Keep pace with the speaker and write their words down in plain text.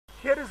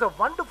Here is a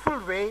wonderful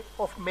way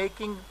of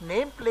making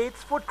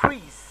nameplates for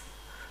trees.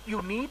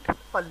 You need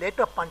a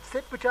letter punch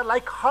set which are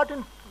like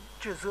hardened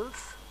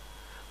chisels.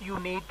 You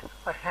need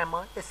a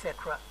hammer,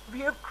 etc.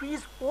 We have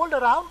trees all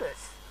around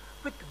us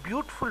with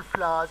beautiful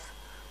flowers.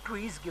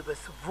 Trees give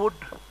us wood,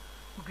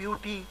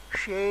 beauty,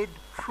 shade,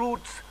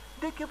 fruits.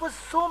 They give us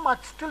so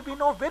much. Still we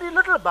know very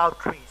little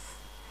about trees.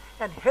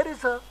 And here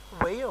is a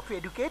way of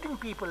educating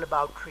people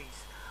about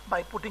trees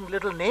by putting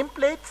little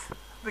nameplates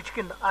which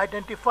can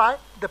identify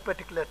the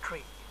particular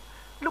tree.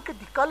 Look at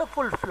the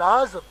colorful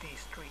flowers of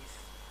these trees.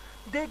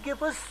 They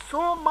give us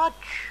so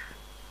much.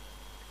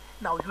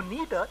 Now you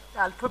need an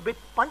alphabet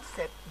punch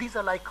set. These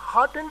are like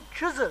hardened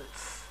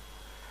chisels.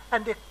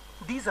 And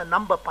these are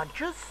number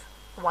punches,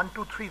 1,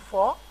 2, 3,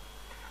 4.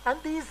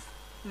 And these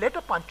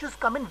letter punches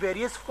come in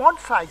various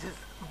font sizes,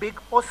 big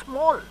or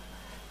small.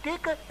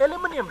 Take an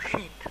aluminum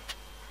sheet,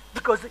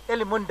 because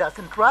aluminum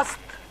doesn't rust.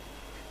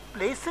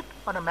 Place it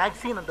on a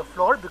magazine on the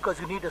floor because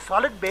you need a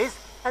solid base,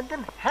 and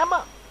then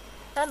hammer.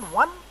 And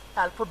one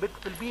alphabet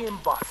will be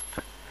embossed.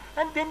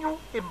 And then you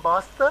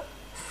emboss the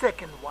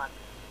second one,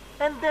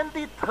 and then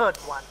the third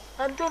one,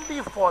 and then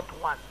the fourth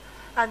one.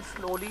 And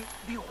slowly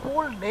the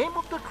whole name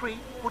of the tree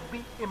would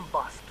be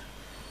embossed.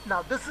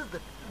 Now this is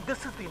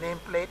the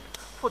nameplate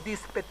for the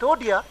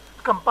Spethodia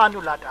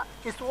campanulata.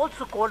 It's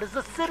also called as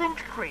a syringe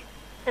tree,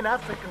 an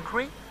African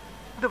tree.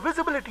 The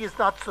visibility is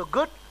not so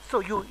good, so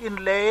you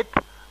inlay it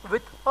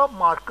with a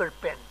marker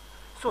pen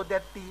so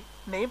that the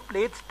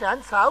nameplate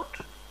stands out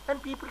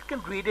and people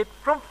can read it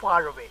from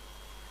far away.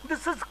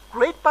 This is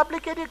great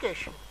public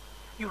education.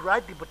 You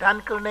write the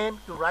botanical name,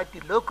 you write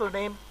the local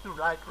name, you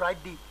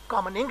write the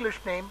common English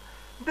name.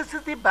 This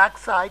is the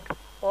backside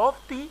of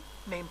the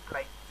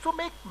nameplate. So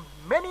make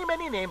many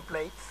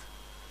nameplates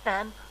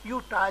and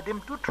you tie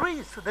them to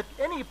trees so that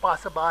any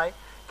passerby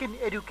can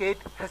educate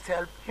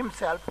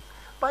himself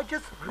by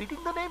just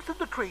reading the names of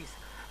the trees.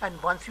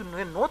 And once you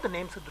know the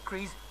names of the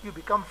trees, you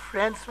become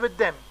friends with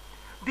them.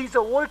 These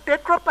are all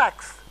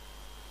Tetrapaks,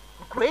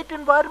 great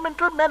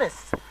environmental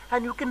menace.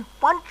 And you can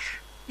punch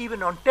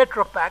even on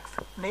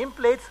Tetrapaks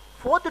nameplates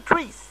for the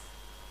trees.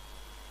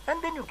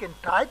 And then you can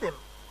tie them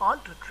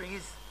onto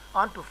trees,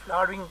 onto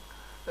flowering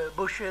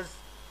bushes.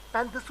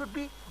 And this would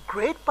be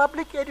great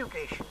public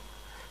education.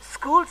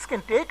 Schools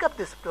can take up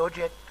this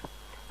project,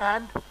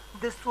 and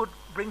this would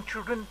bring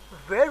children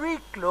very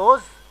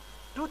close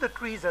to the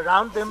trees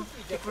around them.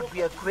 It would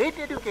be a great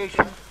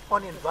education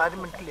on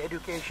environmental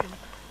education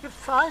if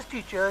science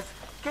teachers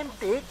can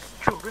take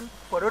children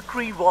for a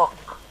tree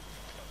walk.